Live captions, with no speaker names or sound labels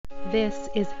This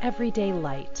is Everyday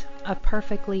Light, a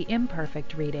perfectly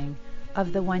imperfect reading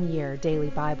of the One Year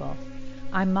Daily Bible.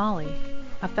 I'm Molly,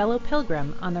 a fellow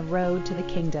pilgrim on the road to the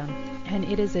kingdom, and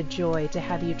it is a joy to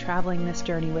have you traveling this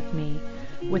journey with me,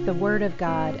 with the Word of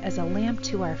God as a lamp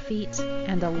to our feet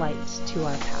and a light to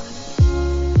our path.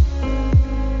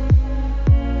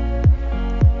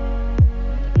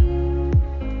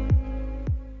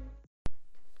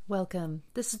 Welcome.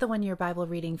 This is the One Year Bible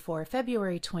reading for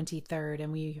February 23rd,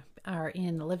 and we are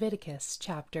in Leviticus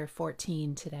chapter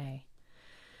 14 today.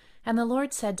 And the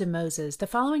Lord said to Moses, "The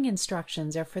following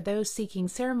instructions are for those seeking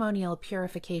ceremonial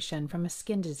purification from a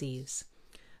skin disease.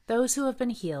 Those who have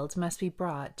been healed must be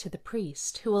brought to the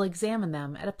priest, who will examine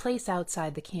them at a place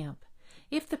outside the camp.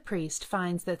 If the priest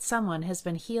finds that someone has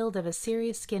been healed of a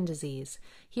serious skin disease,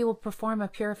 he will perform a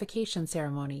purification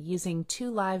ceremony using 2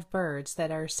 live birds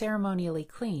that are ceremonially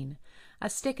clean, a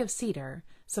stick of cedar,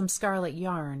 some scarlet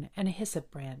yarn, and a hyssop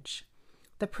branch.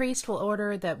 The priest will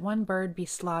order that 1 bird be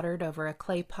slaughtered over a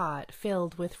clay pot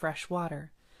filled with fresh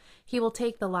water. He will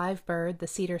take the live bird, the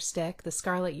cedar stick, the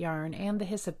scarlet yarn, and the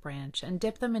hyssop branch, and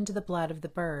dip them into the blood of the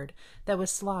bird that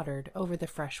was slaughtered over the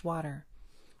fresh water.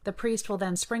 The priest will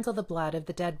then sprinkle the blood of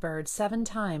the dead bird 7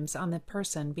 times on the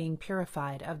person being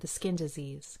purified of the skin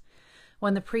disease.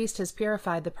 When the priest has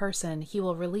purified the person, he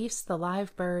will release the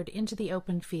live bird into the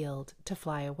open field to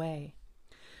fly away.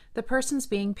 The persons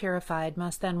being purified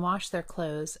must then wash their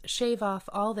clothes, shave off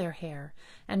all their hair,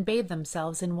 and bathe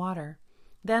themselves in water.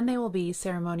 Then they will be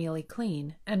ceremonially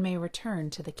clean and may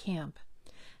return to the camp.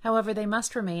 However, they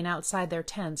must remain outside their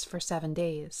tents for 7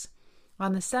 days.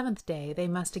 On the 7th day, they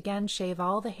must again shave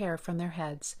all the hair from their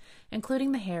heads,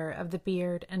 including the hair of the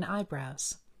beard and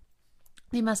eyebrows.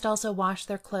 They must also wash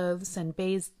their clothes and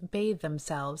bathe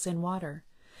themselves in water.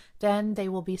 Then they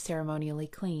will be ceremonially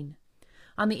clean.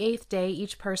 On the 8th day,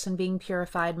 each person being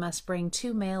purified must bring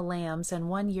 2 male lambs and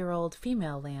 1-year-old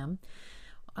female lamb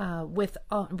with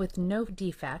no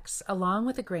defects, along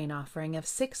with a grain offering of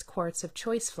 6 quarts of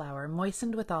choice flour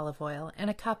moistened with olive oil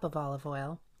and a cup of olive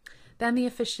oil. Then the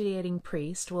officiating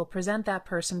priest will present that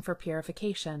person for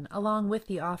purification, along with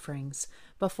the offerings,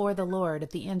 before the Lord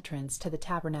at the entrance to the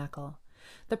tabernacle.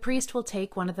 The priest will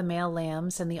take 1 of the male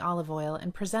lambs and the olive oil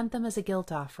and present them as a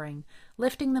guilt offering,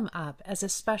 lifting them up as a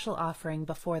special offering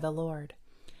before the Lord.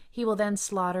 He will then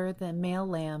slaughter the male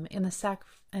lamb in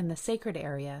the sacred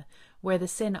area, where the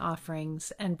sin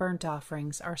offerings and burnt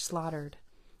offerings are slaughtered.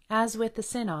 As with the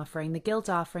sin offering, the guilt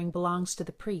offering belongs to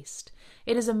the priest.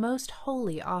 It is a most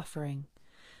holy offering.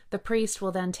 The priest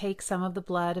will then take some of the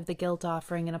blood of the guilt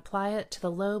offering and apply it to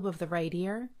the lobe of the right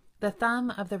ear, the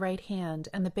thumb of the right hand,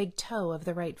 and the big toe of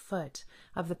the right foot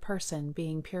of the person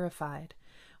being purified.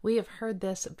 We have heard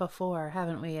this before,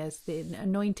 haven't we, as the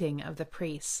anointing of the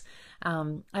priests.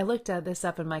 I looked at this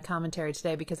up in my commentary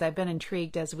today because I've been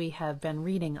intrigued as we have been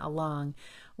reading along.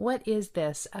 What is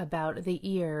this about the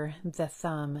ear, the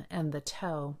thumb, and the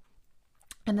toe?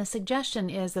 And the suggestion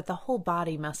is that the whole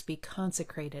body must be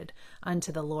consecrated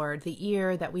unto the Lord. The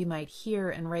ear, that we might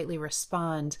hear and rightly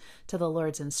respond to the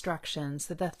Lord's instructions.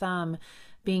 That the thumb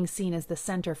being seen as the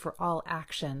center for all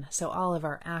action, so all of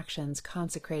our actions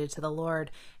consecrated to the Lord,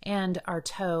 and our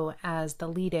toe as the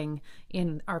leading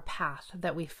in our path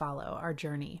that we follow, our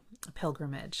journey,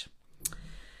 pilgrimage.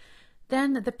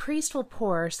 Then the priest will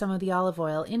pour some of the olive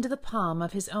oil into the palm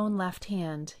of his own left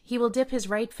hand. He will dip his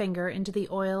right finger into the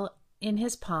oil in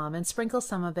his palm and sprinkle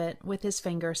some of it with his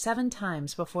finger 7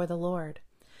 times before the Lord.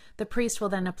 The priest will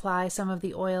then apply some of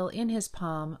the oil in his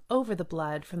palm over the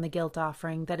blood from the guilt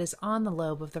offering that is on the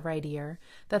lobe of the right ear,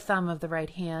 the thumb of the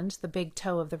right hand, the big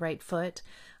toe of the right foot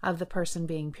of the person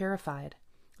being purified.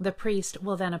 The priest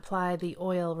will then apply the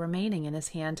oil remaining in his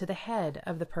hand to the head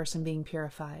of the person being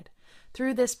purified.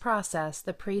 Through this process,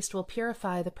 the priest will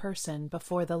purify the person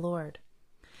before the Lord.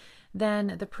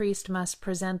 Then the priest must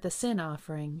present the sin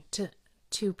offering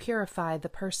to purify the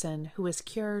person who is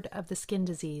cured of the skin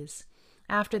disease.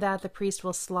 After that, the priest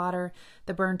will slaughter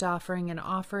the burnt offering and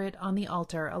offer it on the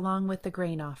altar along with the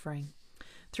grain offering.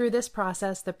 Through this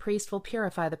process, the priest will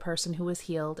purify the person who is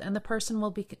healed, and the person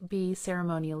will be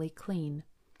ceremonially clean.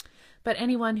 But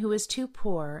anyone who is too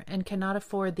poor and cannot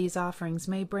afford these offerings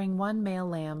may bring 1 male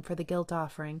lamb for the guilt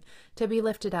offering to be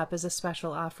lifted up as a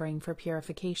special offering for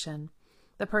purification.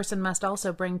 The person must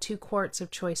also bring 2 quarts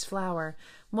of choice flour,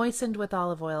 moistened with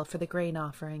olive oil for the grain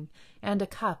offering, and a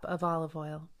cup of olive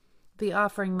oil. The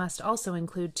offering must also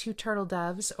include 2 turtle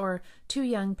doves or 2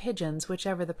 young pigeons,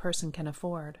 whichever the person can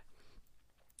afford.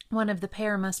 1 of the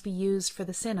pair must be used for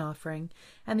the sin offering,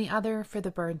 and the other for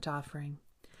the burnt offering.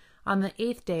 On the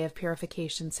 8th day of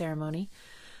purification ceremony,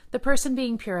 The person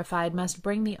being purified must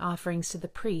bring the offerings to the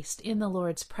priest in the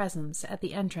Lord's presence at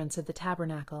the entrance of the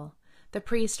tabernacle. The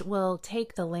priest will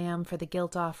take the lamb for the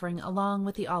guilt offering along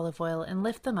with the olive oil and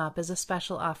lift them up as a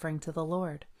special offering to the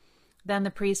Lord. Then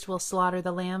the priest will slaughter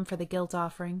the lamb for the guilt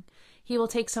offering. He will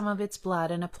take some of its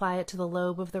blood and apply it to the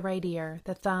lobe of the right ear,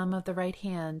 the thumb of the right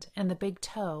hand, and the big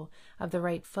toe of the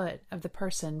right foot of the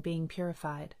person being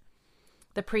purified.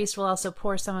 The priest will also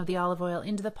pour some of the olive oil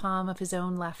into the palm of his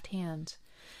own left hand.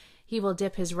 He will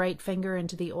dip his right finger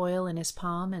into the oil in his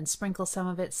palm and sprinkle some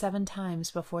of it 7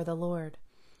 times before the Lord.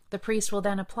 The priest will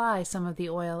then apply some of the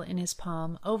oil in his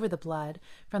palm over the blood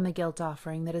from the guilt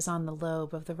offering that is on the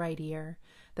lobe of the right ear,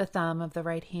 the thumb of the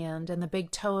right hand, and the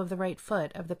big toe of the right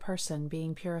foot of the person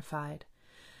being purified.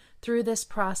 Through this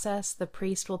process, the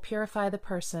priest will purify the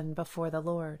person before the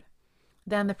Lord.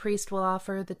 Then the priest will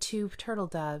offer the 2 turtle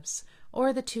doves,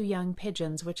 or the 2 young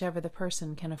pigeons, whichever the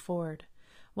person can afford.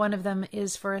 One of them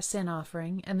is for a sin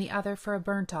offering, and the other for a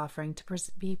burnt offering to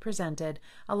be presented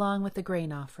along with the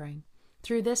grain offering.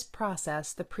 Through this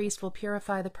process, the priest will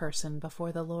purify the person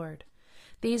before the Lord.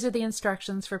 These are the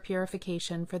instructions for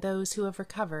purification for those who have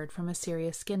recovered from a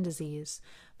serious skin disease,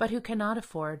 but who cannot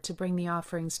afford to bring the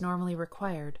offerings normally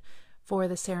required for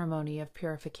the ceremony of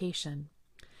purification.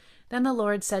 Then the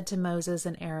Lord said to Moses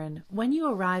and Aaron, "When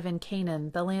you arrive in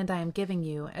Canaan, the land I am giving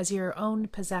you as your own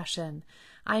possession,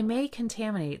 I may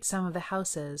contaminate some of the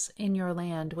houses in your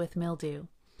land with mildew.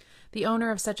 The owner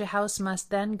of such a house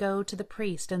must then go to the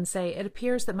priest and say, 'It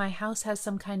appears that my house has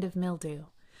some kind of mildew.'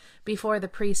 Before the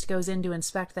priest goes in to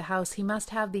inspect the house, he must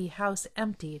have the house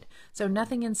emptied, so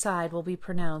nothing inside will be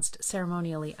pronounced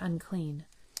ceremonially unclean.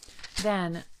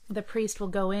 Then the priest will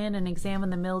go in and examine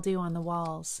the mildew on the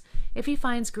walls. If he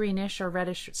finds greenish or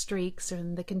reddish streaks,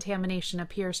 and the contamination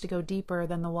appears to go deeper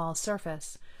than the wall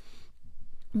surface,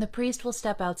 the priest will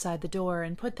step outside the door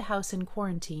and put the house in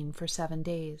quarantine for 7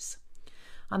 days.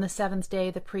 On the 7th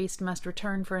day, the priest must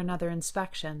return for another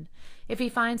inspection. If he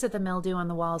finds that the mildew on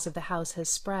the walls of the house has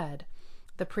spread,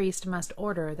 the priest must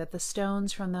order that the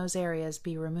stones from those areas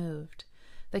be removed.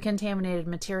 The contaminated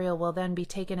material will then be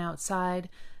taken outside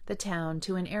the town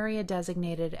to an area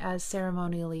designated as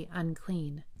ceremonially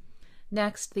unclean.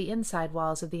 Next, the inside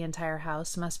walls of the entire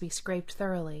house must be scraped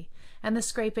thoroughly, and the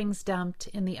scrapings dumped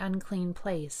in the unclean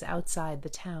place outside the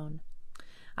town.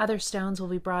 Other stones will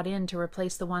be brought in to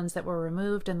replace the ones that were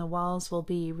removed, and the walls will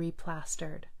be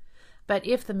replastered. But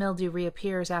if the mildew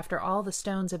reappears after all the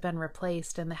stones have been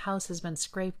replaced and the house has been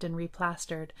scraped and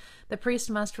replastered, the priest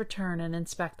must return and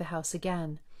inspect the house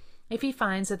again. If he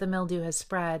finds that the mildew has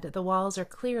spread, the walls are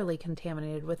clearly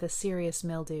contaminated with a serious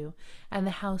mildew, and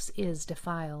the house is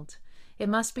defiled. It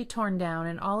must be torn down,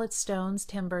 and all its stones,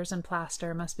 timbers, and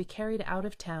plaster must be carried out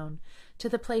of town to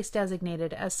the place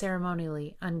designated as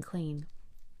ceremonially unclean.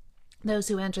 Those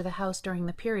who enter the house during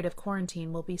the period of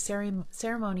quarantine will be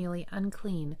ceremonially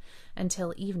unclean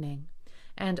until evening,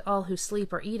 and all who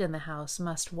sleep or eat in the house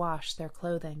must wash their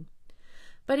clothing.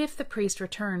 But if the priest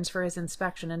returns for his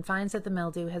inspection and finds that the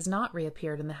mildew has not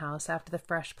reappeared in the house after the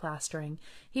fresh plastering,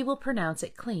 he will pronounce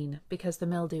it clean, because the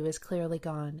mildew is clearly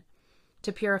gone.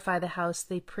 To purify the house,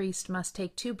 the priest must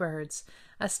take 2 birds,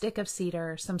 a stick of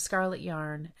cedar, some scarlet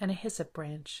yarn, and a hyssop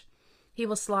branch. He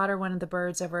will slaughter one of the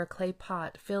birds over a clay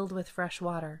pot filled with fresh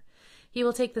water. He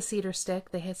will take the cedar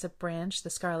stick, the hyssop branch, the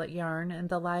scarlet yarn, and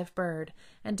the live bird,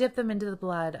 and dip them into the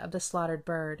blood of the slaughtered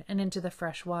bird and into the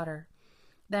fresh water.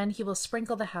 Then he will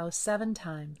sprinkle the house 7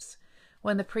 times.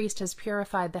 When the priest has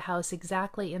purified the house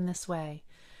exactly in this way,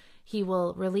 he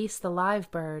will release the live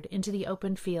bird into the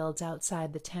open fields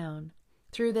outside the town.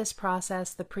 Through this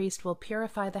process, the priest will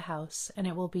purify the house, and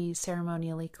it will be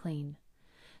ceremonially clean.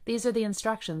 These are the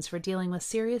instructions for dealing with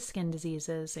serious skin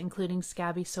diseases, including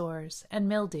scabby sores and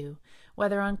mildew,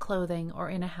 whether on clothing or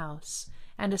in a house,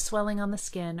 and a swelling on the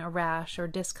skin, a rash, or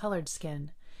discolored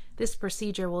skin. This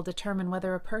procedure will determine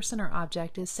whether a person or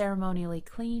object is ceremonially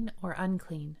clean or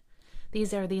unclean.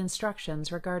 These are the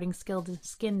instructions regarding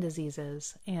skin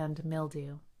diseases and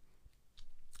mildew.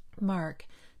 Mark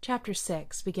chapter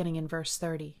 6, beginning in verse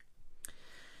 30.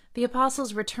 The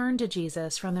apostles returned to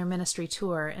Jesus from their ministry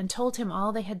tour and told him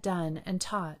all they had done and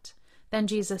taught. Then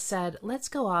Jesus said, "Let's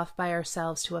go off by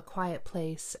ourselves to a quiet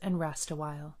place and rest a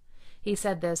while." He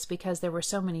said this because there were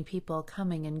so many people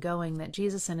coming and going that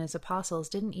Jesus and his apostles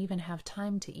didn't even have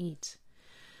time to eat.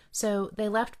 So they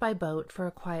left by boat for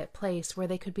a quiet place where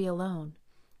they could be alone.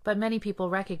 But many people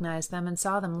recognized them and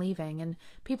saw them leaving, and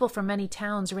people from many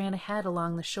towns ran ahead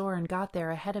along the shore and got there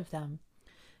ahead of them.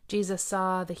 Jesus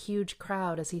saw the huge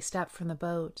crowd as he stepped from the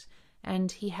boat,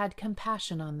 and he had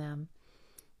compassion on them,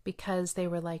 because they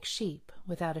were like sheep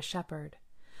without a shepherd.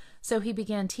 So he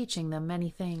began teaching them many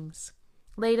things.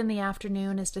 Late in the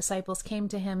afternoon, his disciples came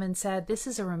to him and said, "This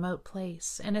is a remote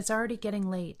place, and it's already getting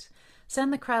late.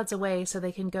 Send the crowds away so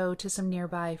they can go to some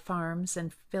nearby farms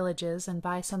and villages and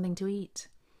buy something to eat."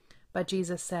 But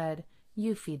Jesus said,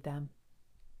 "You feed them."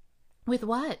 "With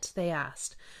what?" they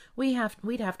asked. We'd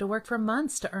have to work for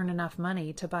months to earn enough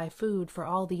money to buy food for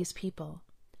all these people."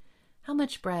 "How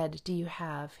much bread do you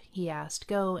have?" he asked.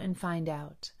 "Go and find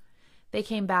out." They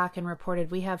came back and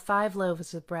reported, "We have 5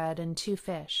 loaves of bread and 2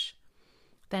 fish.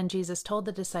 Then Jesus told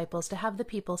the disciples to have the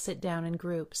people sit down in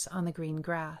groups on the green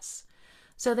grass.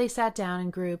 So they sat down in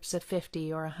groups of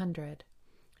 50 or 100.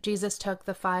 Jesus took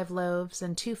the 5 loaves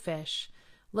and 2 fish,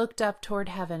 looked up toward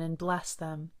heaven and blessed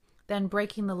them. Then,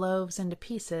 breaking the loaves into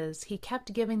pieces, he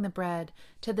kept giving the bread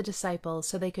to the disciples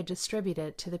so they could distribute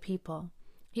it to the people.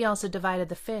 He also divided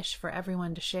the fish for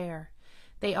everyone to share.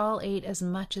 They all ate as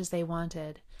much as they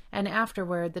wanted, and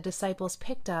afterward the disciples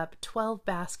picked up 12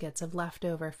 baskets of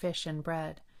leftover fish and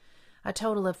bread. A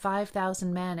total of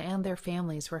 5,000 men and their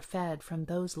families were fed from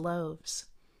those loaves.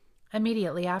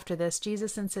 Immediately after this,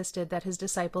 Jesus insisted that his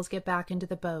disciples get back into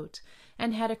the boat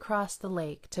and head across the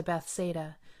lake to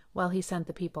Bethsaida while he sent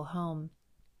the people home.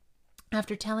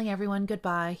 After telling everyone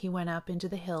goodbye, he went up into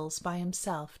the hills by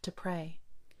himself to pray.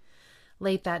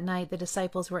 Late that night, the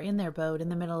disciples were in their boat in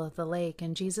the middle of the lake,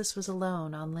 and Jesus was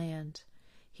alone on land.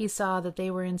 He saw that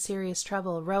they were in serious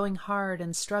trouble, rowing hard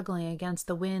and struggling against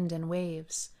the wind and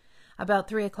waves. About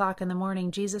 3 o'clock in the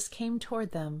morning, Jesus came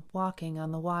toward them, walking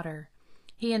on the water.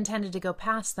 He intended to go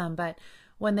past them, but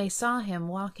when they saw him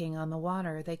walking on the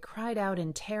water, they cried out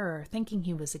in terror, thinking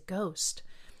he was a ghost.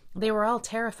 They were all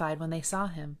terrified when they saw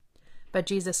him. But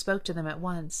Jesus spoke to them at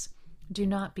once. "Do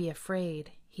not be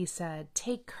afraid," he said.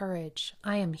 "Take courage.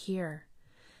 I am here."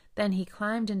 Then he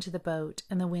climbed into the boat,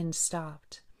 and the wind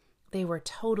stopped. They were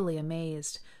totally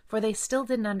amazed, for they still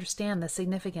didn't understand the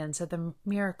significance of the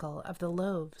miracle of the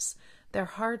loaves. Their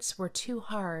hearts were too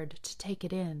hard to take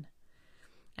it in.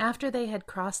 After they had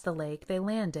crossed the lake, they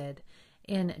landed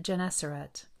in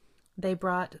Gennesaret. They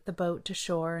brought the boat to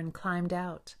shore and climbed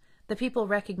out. The people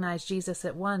recognized Jesus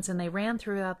at once, and they ran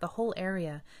throughout the whole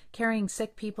area, carrying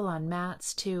sick people on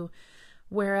mats to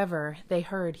wherever they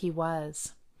heard he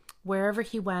was. Wherever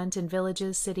he went, in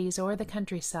villages, cities, or the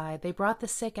countryside, they brought the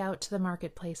sick out to the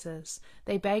marketplaces.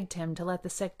 They begged him to let the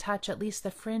sick touch at least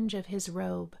the fringe of his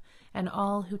robe, and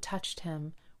all who touched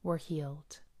him were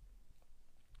healed.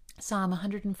 Psalm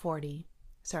 40,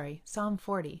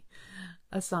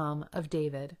 a psalm of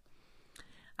David.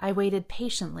 I waited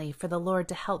patiently for the Lord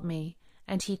to help me,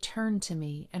 and he turned to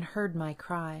me and heard my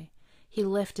cry. He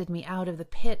lifted me out of the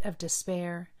pit of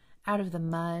despair, out of the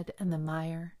mud and the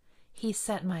mire. He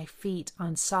set my feet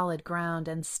on solid ground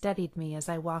and steadied me as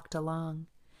I walked along.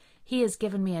 He has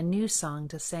given me a new song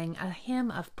to sing, a hymn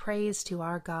of praise to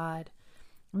our God.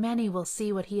 Many will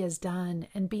see what he has done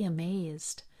and be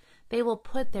amazed. They will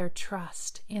put their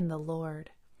trust in the Lord.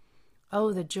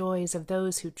 Oh, the joys of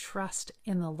those who trust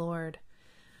in the Lord,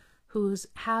 who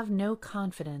have no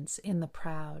confidence in the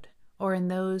proud or in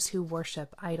those who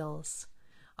worship idols.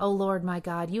 O Lord my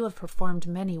God, you have performed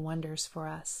many wonders for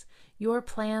us. Your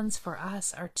plans for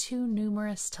us are too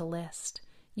numerous to list.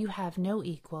 You have no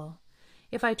equal.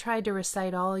 If I tried to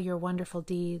recite all your wonderful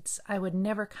deeds, I would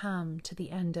never come to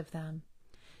the end of them.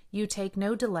 You take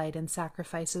no delight in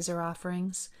sacrifices or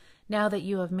offerings. Now that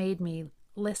you have made me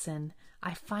listen,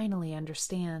 I finally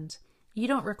understand. You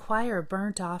don't require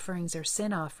burnt offerings or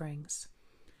sin offerings.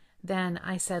 Then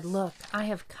I said, Look, I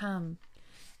have come.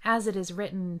 As is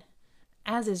written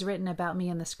about me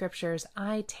in the scriptures,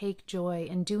 I take joy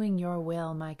in doing your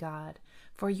will, my God,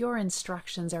 for your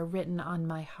instructions are written on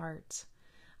my heart.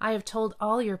 I have told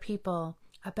all your people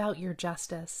about your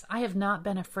justice. I have not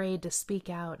been afraid to speak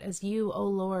out, as you, O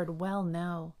Lord, well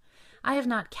know. I have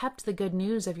not kept the good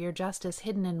news of your justice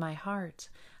hidden in my heart.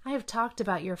 I have talked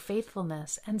about your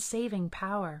faithfulness and saving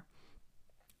power.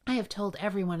 I have told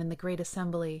everyone in the great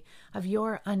assembly of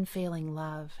your unfailing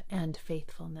love and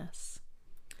faithfulness.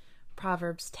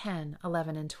 Proverbs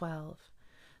 10:11 and 12.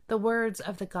 The words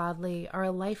of the godly are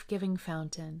a life-giving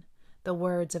fountain. The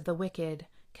words of the wicked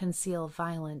conceal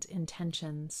violent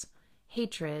intentions.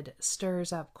 Hatred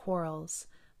stirs up quarrels,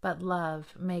 but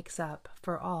love makes up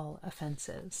for all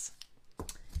offenses.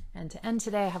 And to end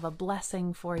today, I have a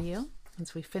blessing for you,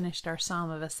 since we finished our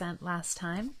Psalm of Ascent last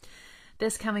time.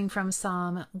 This coming from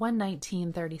Psalm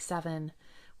 119:37,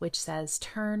 which says,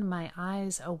 Turn my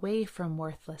eyes away from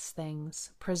worthless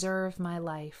things. Preserve my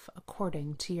life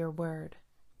according to your word.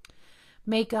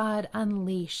 May God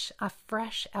unleash a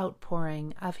fresh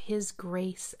outpouring of his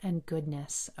grace and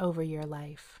goodness over your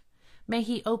life. May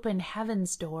he open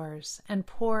heaven's doors and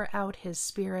pour out his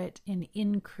Spirit in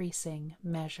increasing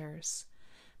measures.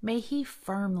 May he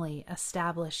firmly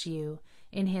establish you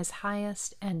in his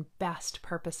highest and best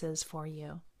purposes for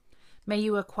you. May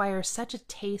you acquire such a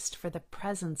taste for the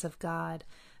presence of God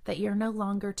that you're no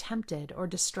longer tempted or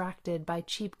distracted by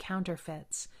cheap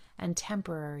counterfeits and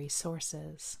temporary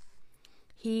sources.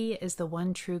 He is the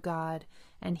one true God,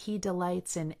 and he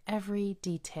delights in every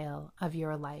detail of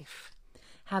your life.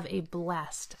 Have a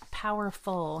blessed,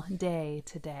 powerful day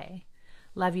today.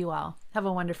 Love you all. Have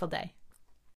a wonderful day.